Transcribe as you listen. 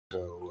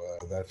So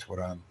that's what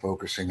I'm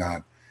focusing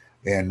on.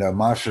 And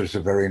Masr is a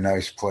very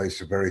nice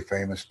place, a very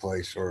famous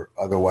place, or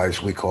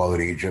otherwise we call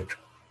it Egypt.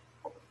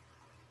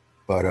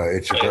 But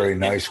it's a very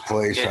nice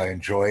place. I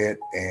enjoy it,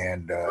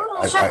 and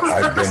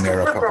I've been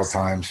there a couple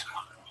times.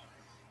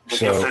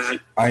 So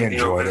I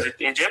enjoyed it.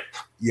 Egypt?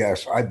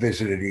 Yes, I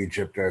visited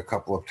Egypt a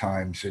couple of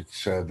times.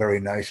 It's a very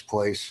nice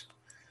place.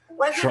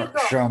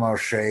 Sharm el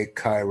Sheikh,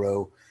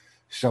 Cairo,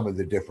 some of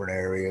the different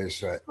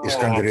areas.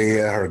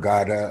 Iskandariya,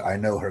 Hurghada. I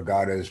know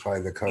Hurghada is by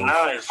the coast.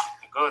 Nice,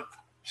 good.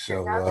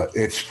 So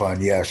it's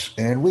fun, yes.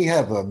 And we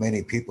have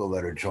many people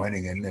that are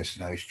joining in this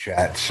nice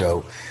chat,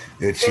 so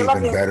it's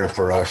even better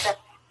for us.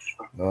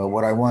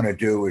 What I want to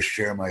do is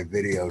share my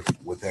videos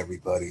with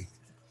everybody.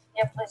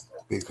 Yeah, please do.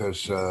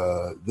 Because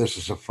this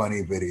is a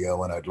funny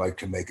video and I'd like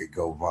to make it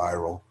go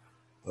viral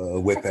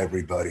with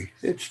everybody.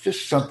 It's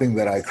just something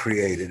that I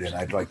created and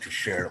I'd like to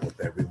share it with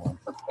everyone.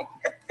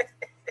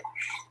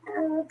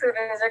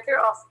 You're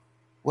awesome.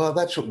 Well,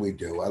 that's what we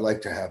do. I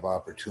like to have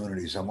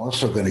opportunities. I'm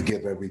also going to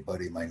give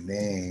everybody my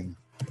name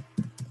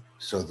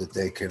so that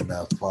they can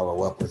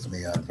follow up with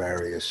me on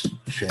various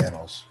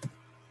channels,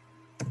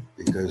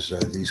 because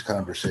these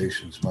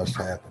conversations must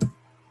happen.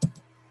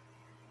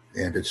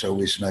 And it's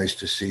always nice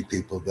to see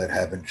people that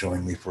haven't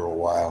joined me for a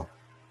while.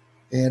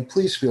 And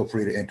please feel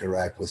free to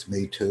interact with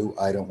me too.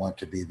 I don't want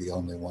to be the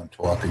only one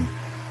talking.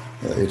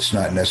 It's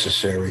not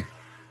necessary.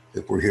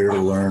 If we're here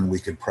to learn, we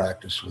can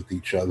practice with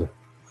each other.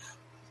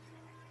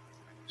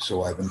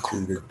 So I've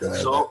included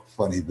that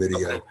funny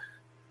video.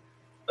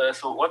 Okay.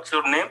 So what's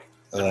your name?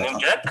 Your name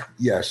Jack?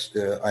 Yes,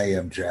 I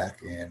am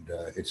Jack, and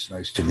it's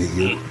nice to meet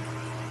you.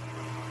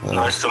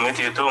 Nice to meet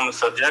you too,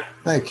 Mr. Jack.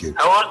 Thank you.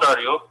 How old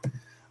are you?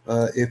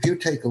 If you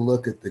take a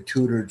look at the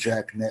Tutor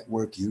Jack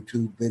Network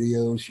YouTube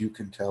videos, you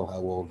can tell how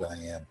old I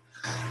am.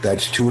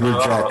 That's Tutor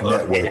Jack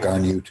Network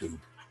on YouTube.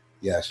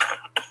 Yes.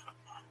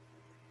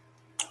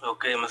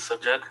 Okay,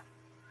 Mr. Jack.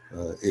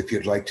 If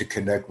you'd like to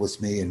connect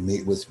with me and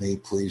meet with me,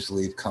 please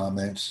leave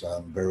comments.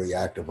 I'm very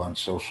active on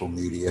social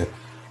media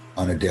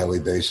on a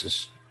daily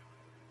basis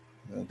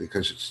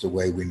because it's the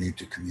way we need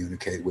to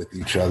communicate with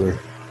each other.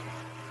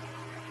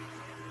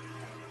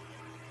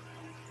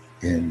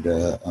 And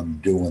I'm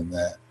doing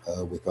that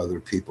with other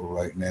people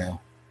right now.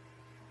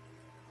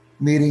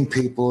 Meeting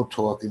people,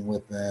 talking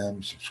with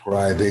them,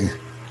 subscribing,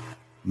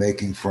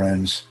 making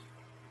friends,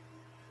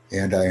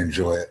 and I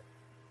enjoy it.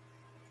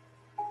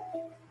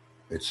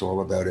 It's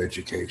all about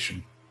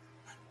education.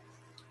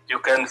 You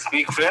can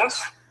speak French?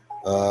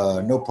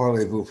 No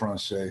parlez-vous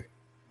français.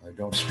 I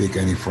don't speak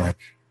any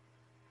French.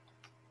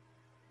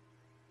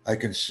 I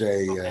can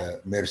say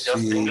merci,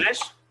 Just English?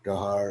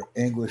 Dahar,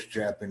 English,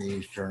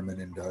 Japanese, German,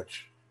 and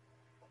Dutch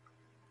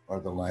are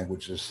the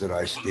languages that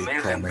I speak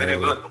Amazing,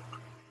 primarily. very good.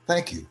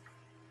 Thank you.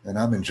 And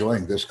I'm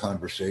enjoying this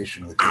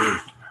conversation with you.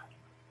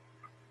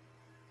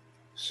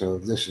 So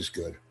this is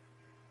good.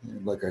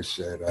 And like I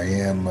said, I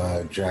am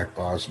Jack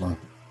Bosma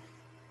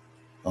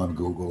on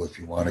Google if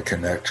you want to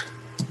connect.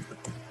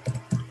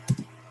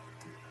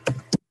 I'm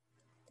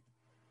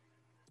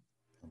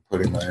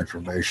putting my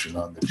information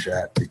on the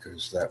chat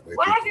because that way.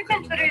 What have you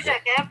been through,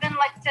 Jack? I've been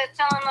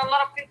telling a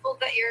lot of people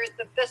that you're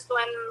the best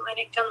one when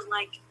it comes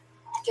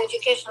to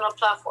educational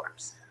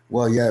platforms.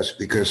 Well, yes,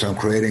 because I'm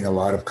creating a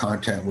lot of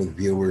content with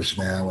viewers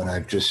now, and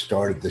I've just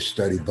started the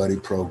Study Buddy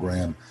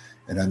program,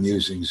 and I'm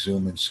using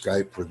Zoom and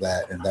Skype for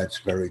that, and that's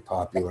very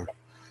popular.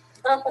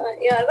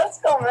 Yeah, that's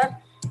cool, man.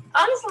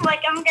 Honestly,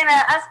 I'm gonna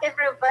ask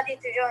everybody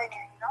to join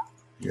here.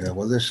 Yeah,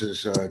 well, this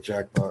is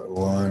Jackpot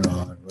One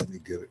on. Let me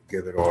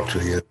give it all to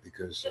you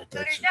because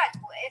that's. Jack,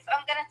 if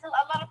I'm gonna tell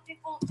a lot of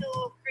people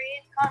to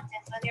create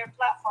content on your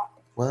platform,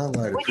 well,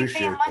 I'd would you pay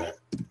appreciate money? that.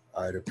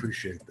 I'd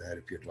appreciate that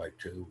if you'd like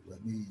to.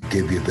 Let me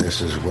give you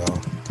this as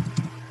well.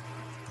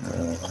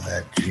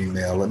 At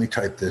Gmail. Let me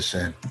type this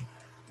in.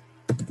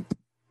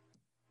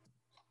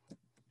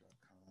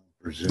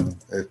 For Zoom.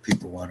 If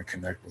people want to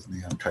connect with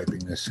me, I'm typing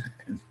this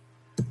in.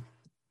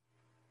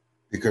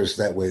 Because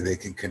that way they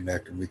can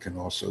connect and we can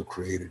also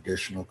create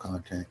additional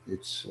content.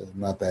 It's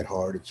not that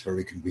hard. It's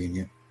very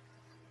convenient.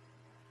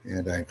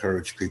 And I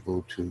encourage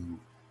people to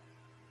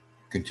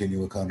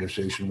continue a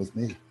conversation with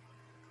me.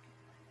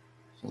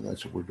 So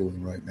that's what we're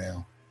doing right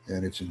now.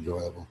 And it's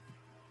enjoyable.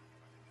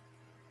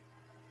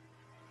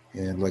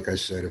 And like I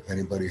said, if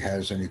anybody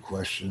has any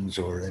questions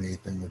or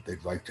anything that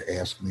they'd like to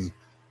ask me,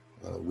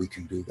 we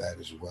can do that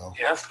as well.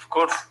 Yes, of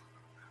course.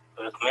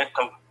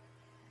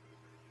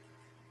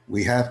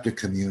 We have to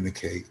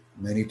communicate.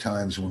 Many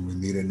times when we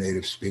meet a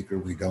native speaker,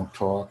 we don't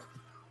talk.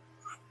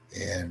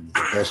 And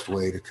the best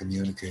way to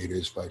communicate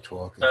is by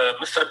talking.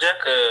 Mr.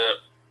 Jack,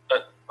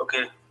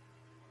 okay.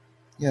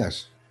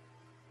 Yes.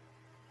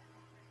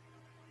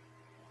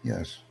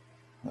 Yes,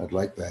 I'd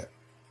like that.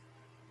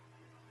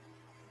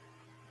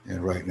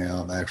 And right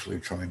now I'm actually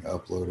trying to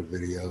upload a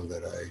video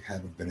that I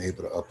haven't been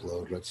able to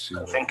upload. Let's see.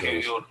 Thank you.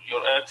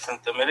 Your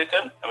accent,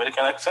 American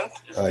accent?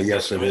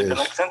 Yes, it American is.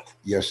 Accent?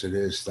 Yes, it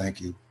is.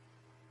 Thank you.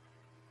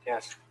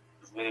 Yes,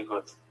 it's very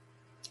good.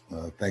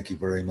 Thank you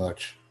very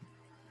much.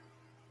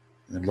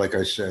 And like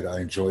I said, I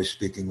enjoy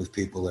speaking with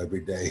people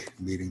every day,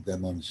 meeting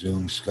them on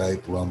Zoom,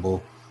 Skype,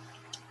 Rumble,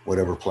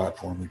 whatever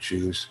platform we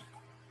choose.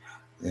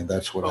 And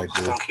that's what I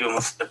do. Thank you,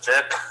 Mr.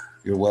 Jack.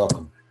 You're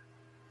welcome.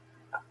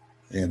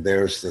 And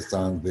there's the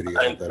thong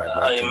video that I'd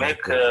like to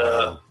make.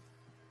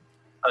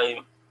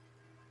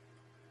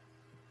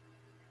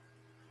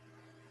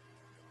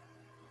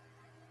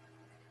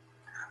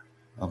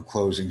 I'm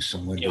closing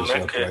some windows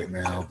up right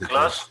now.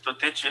 Class to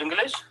teach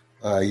English?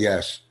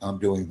 Yes, I'm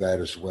doing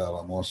that as well.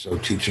 I'm also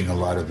teaching a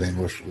lot of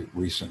English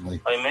recently.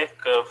 I make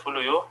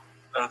follow you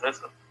and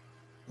listen.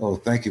 Oh,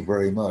 thank you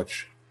very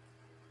much.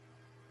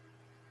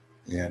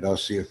 And I'll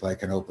see if I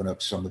can open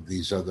up some of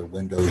these other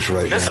windows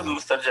right Listen, now.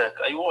 Mr. Jack,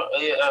 I want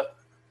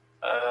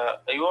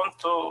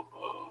to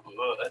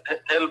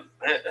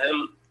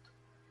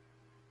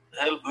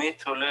help me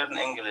to learn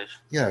English.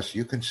 Yes,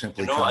 you can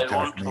simply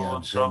contact me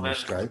on Zoom or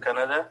Skype. To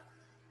Canada.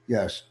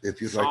 Yes,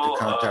 if you'd like to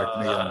contact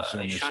me on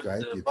Zoom or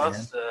Skype, you can.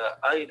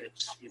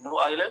 IELTS. You know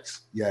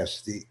IELTS?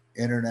 Yes, the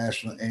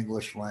International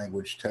English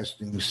Language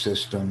Testing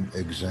System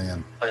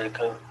exam.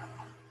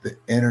 The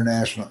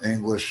International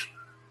English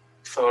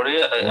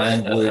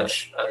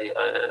Language.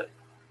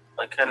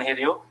 I can't hear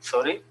you.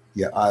 Sorry.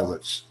 Yeah,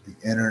 IELTS, the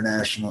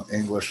International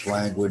English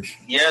Language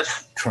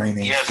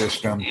Training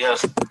System.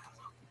 Yes.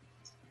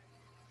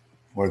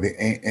 Or the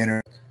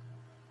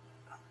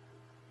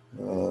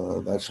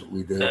that's what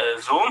we do.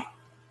 Zoom?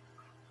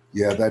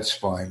 Yeah, that's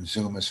fine.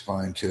 Zoom is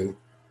fine too.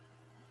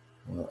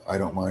 I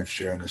don't mind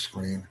sharing the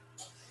screen.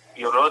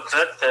 You wrote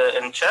that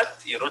in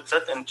chat?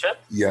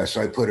 Yes,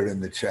 I put it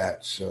in the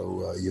chat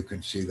so you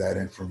can see that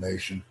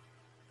information.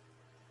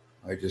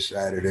 I just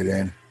added it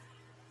in.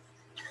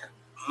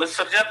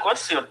 Mr. Jack,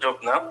 what's your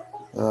job now?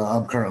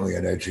 I'm currently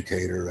an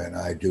educator, and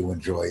I do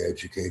enjoy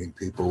educating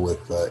people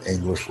with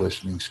English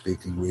listening,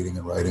 speaking, reading,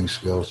 and writing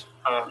skills.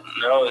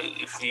 Now,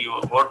 if you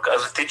work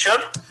as a teacher?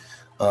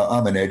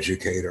 I'm an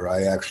educator.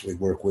 I actually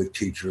work with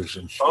teachers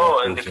and instructors. Oh,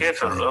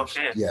 educator.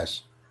 Okay.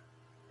 Yes.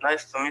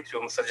 Nice to meet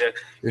you, Mr. Jack.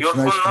 It's your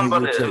nice phone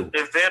number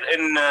is there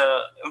in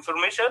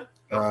information?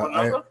 Phone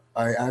number?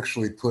 I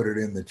actually put it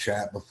in the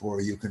chat before.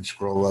 You can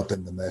scroll up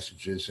in the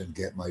messages and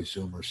get my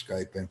Zoom or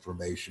Skype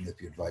information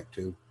if you'd like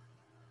to.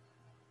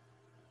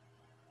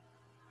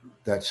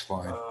 That's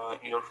fine.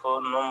 Your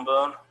phone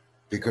number?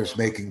 Because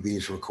making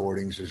these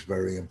recordings is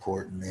very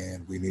important,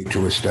 and we need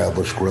to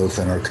establish growth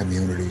in our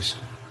communities.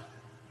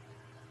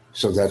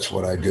 So that's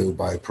what I do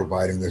by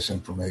providing this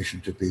information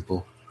to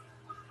people.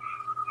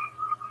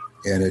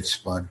 And it's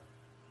fun.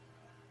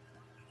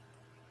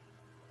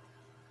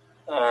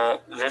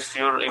 This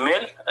your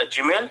email at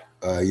Gmail?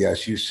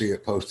 Yes, you see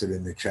it posted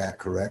in the chat,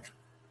 correct?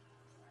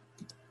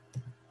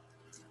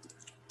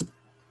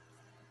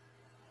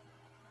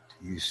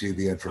 You see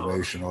the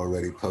information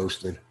already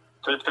posted.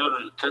 Twitter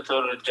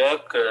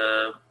Jack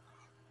 000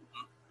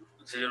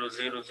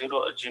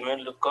 at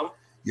gmail.com.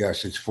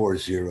 Yes, it's 4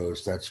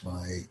 zeros. That's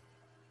my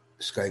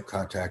Skype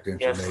contact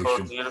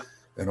information. Yes,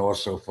 and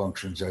also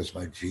functions as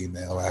my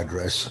Gmail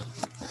address.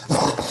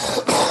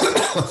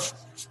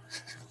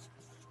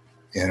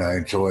 And I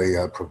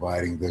enjoy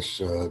providing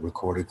this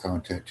recorded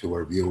content to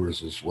our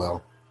viewers as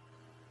well,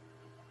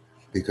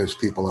 because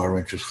people are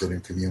interested in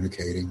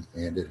communicating,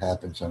 and it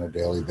happens on a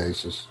daily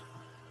basis.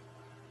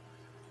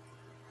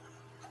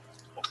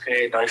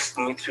 Okay, nice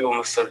to meet you,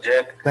 Mr.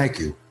 Jack. Thank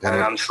you. And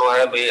I'm so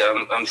happy.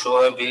 I'm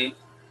so happy.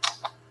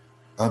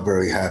 I'm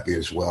very happy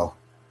as well.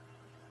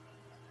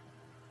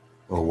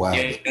 Oh wow!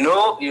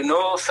 You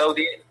know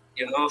Saudi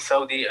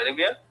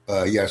Arabia.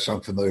 Yes,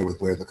 I'm familiar with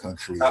where the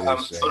country is.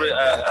 I'm sorry.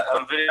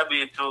 I'm very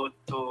happy to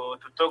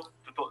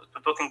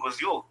talking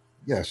with you.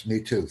 Yes, me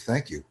too.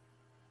 Thank you.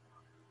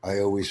 I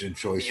always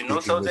enjoy speaking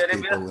with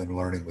people and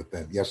learning with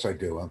them. Yes, I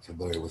do. I'm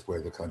familiar with where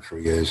the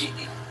country is.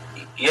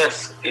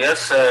 Yes.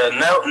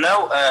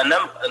 Now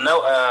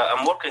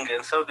I'm working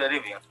in Saudi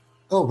Arabia.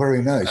 Oh,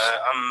 very nice.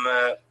 I'm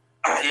a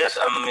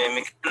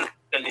mechanical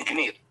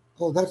engineer.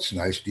 Oh, that's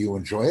nice. Do you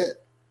enjoy it?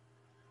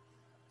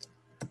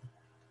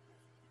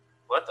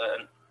 What?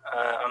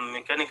 I'm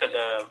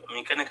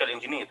mechanical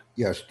engineer.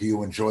 Yes. Do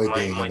you enjoy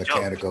being a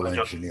mechanical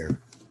engineer?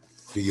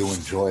 Do you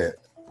enjoy it?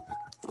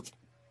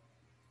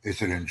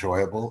 Is it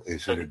enjoyable?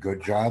 Is it a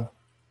good job?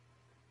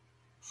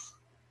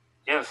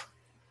 Yes.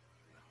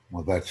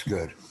 Well, that's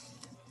good.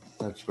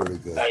 That's very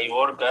good. I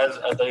work as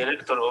a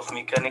director of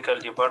mechanical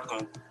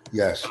department.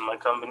 Yes. In my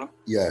company.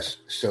 Yes.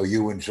 So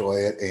you enjoy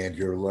it, and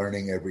you're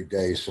learning every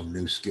day some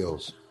new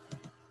skills.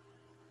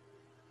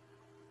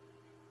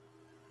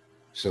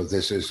 So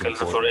this is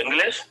important. For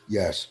English?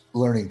 Yes,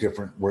 learning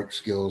different work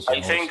skills.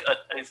 I think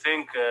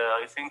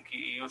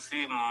you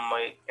see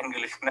my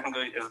English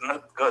language is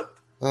not good.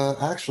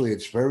 Actually,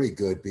 it's very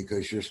good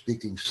because you're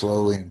speaking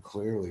slowly and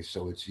clearly,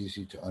 so it's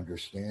easy to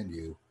understand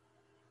you.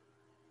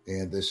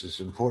 And this is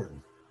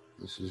important.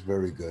 This is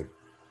very good.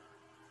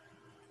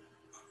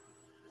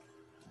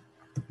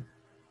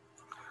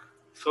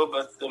 So,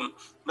 but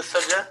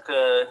Mr. Jack,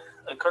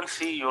 I can't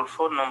see your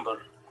phone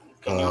number.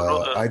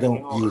 I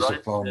don't use a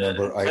phone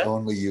number. I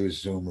only use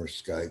Zoom or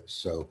Skype.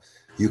 So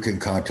You can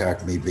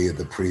contact me via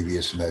the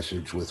previous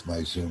message with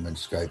my Zoom and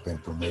Skype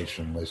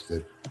information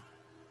listed.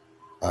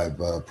 I've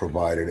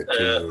provided it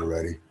to you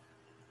already.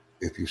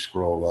 If you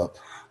scroll up.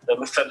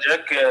 Mr.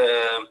 Jack,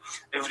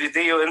 every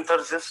day you enter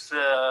this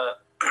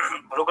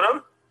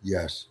program?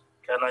 Yes.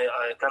 Can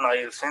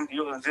I send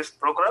you in this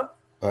program?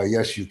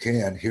 Yes, you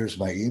can. Here's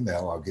my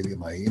email. I'll give you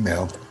my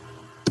email.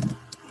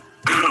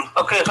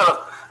 Okay,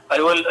 hello. I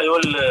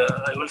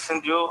will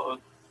send you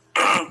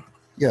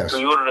yes. to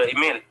your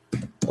email.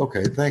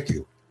 Okay, thank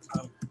you.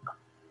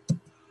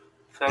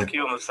 Thank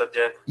you, Mr.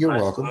 Jack. You're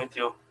nice welcome. To meet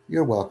you.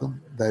 You're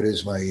welcome. That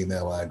is my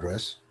email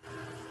address.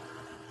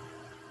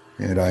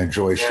 And I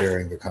enjoy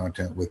sharing the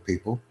content with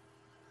people.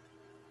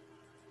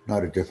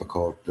 Not a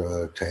difficult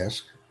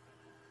task.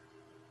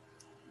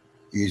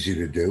 Easy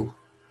to do.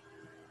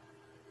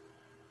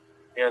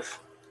 Yes.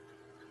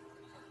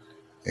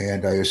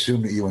 And I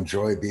assume that you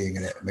enjoy being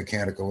a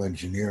mechanical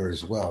engineer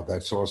as well.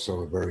 That's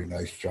also a very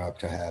nice job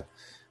to have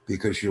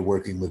because you're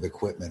working with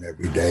equipment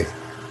every day.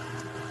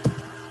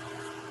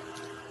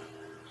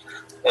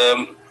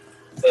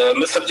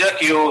 Mr.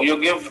 Jack, you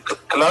give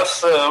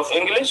class of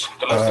English?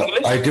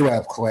 English? I do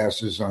have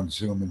classes on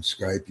Zoom and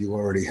Skype. You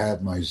already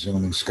have my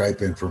Zoom and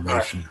Skype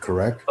information,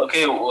 correct?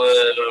 Okay.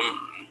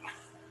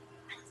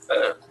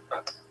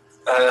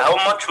 How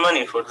much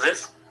money for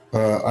this?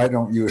 I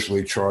don't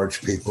usually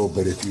charge people,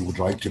 but if you would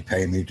like to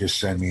pay me, just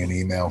send me an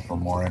email for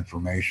more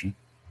information.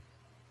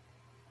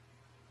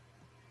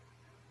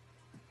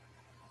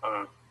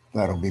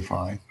 That'll be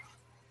fine.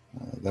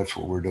 That's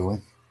what we're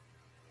doing.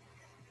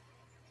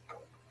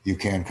 You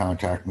can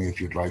contact me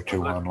if you'd like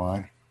to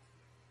online.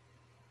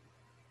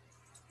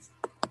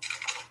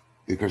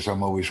 Because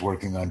I'm always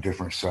working on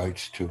different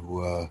sites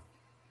to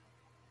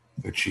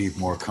achieve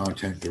more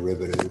content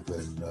derivative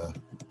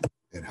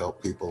and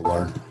help people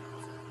learn,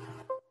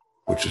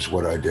 which is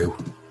what I do.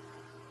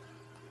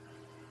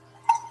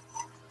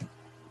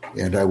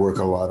 And I work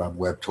a lot on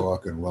Web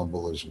Talk and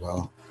Rumble as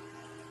well,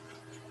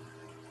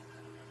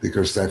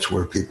 because that's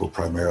where people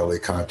primarily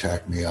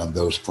contact me on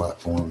those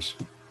platforms.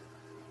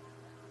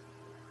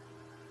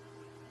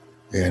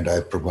 And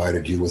I've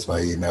provided you with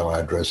my email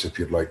address if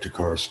you'd like to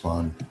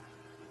correspond.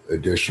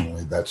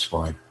 Additionally, that's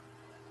fine.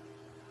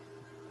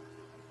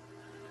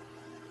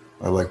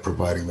 I like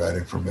providing that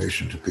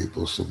information to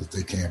people so that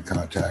they can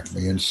contact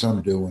me, and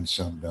some do and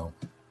some don't.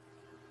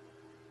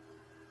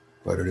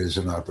 But it is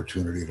an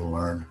opportunity to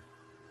learn.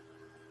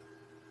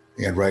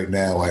 And right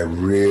now, I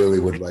really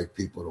would like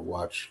people to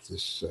watch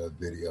this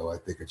video. I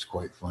think it's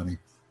quite funny.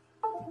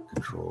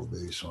 Control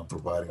V, so I'm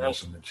providing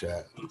this in the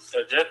chat.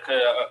 Mr. Jack,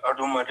 are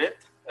you married?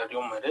 Are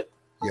you married?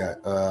 Yeah,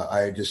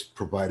 I just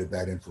provided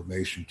that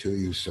information to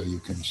you so you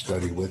can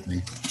study with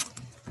me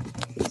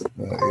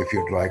if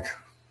you'd like.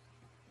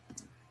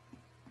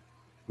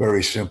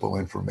 Very simple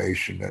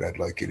information that I'd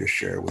like you to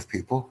share with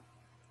people.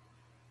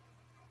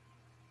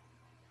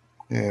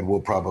 And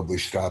we'll probably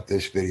stop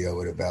this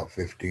video at about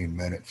 15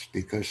 minutes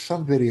because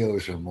some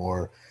videos are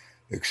more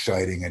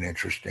exciting and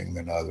interesting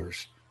than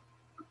others.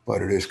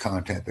 But it is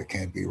content that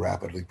can be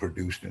rapidly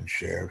produced and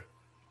shared.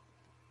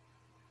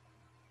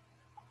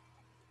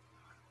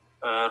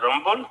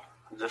 Rumble,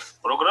 this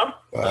program?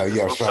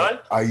 Yes,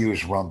 I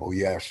use Rumble,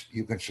 yes.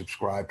 You can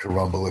subscribe to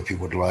Rumble if you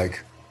would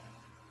like.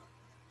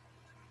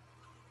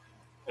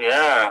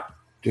 Yeah.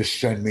 Just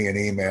send me an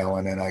email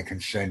and then I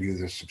can send you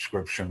the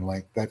subscription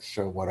link. That's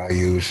what I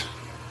use.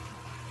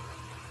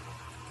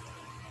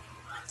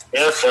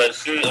 Yes, I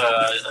see.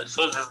 I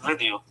saw this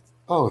video.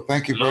 Oh,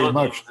 thank you very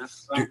much.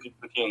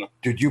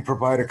 Did you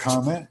provide a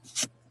comment?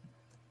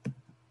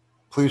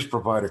 Please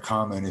provide a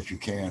comment if you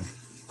can.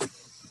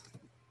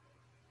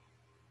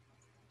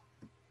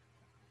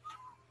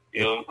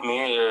 You want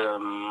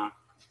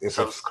me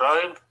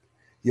subscribe?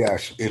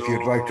 Yes, if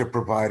you'd like to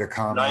provide a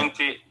comment.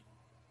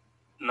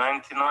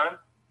 99?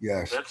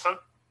 Yes. Lesson?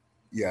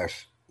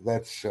 Yes,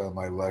 that's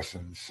my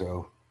lesson.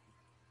 So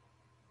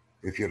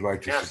if you'd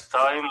like to. Yes,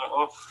 time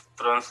of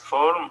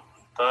transform.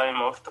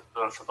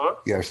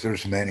 Yes,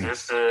 there's many.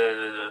 This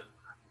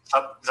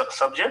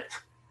subject?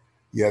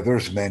 Yeah,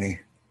 there's many.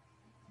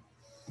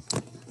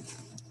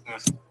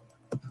 Yes.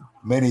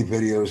 Many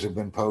videos have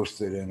been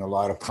posted and a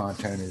lot of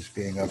content is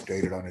being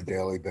updated on a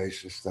daily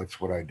basis. That's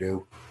what I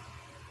do.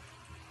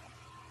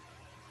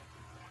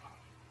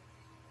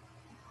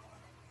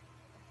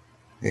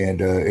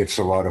 And it's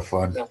a lot of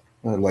fun,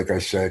 like I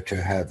said,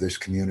 to have this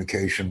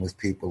communication with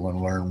people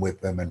and learn with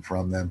them and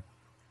from them.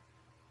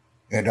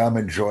 And I'm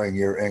enjoying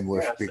your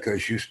English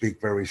because you speak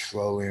very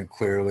slowly and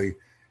clearly,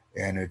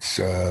 and it's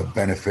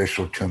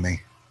beneficial to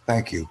me.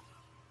 Thank you.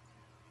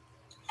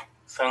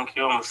 Thank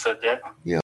you, Mr. Jack. Yeah.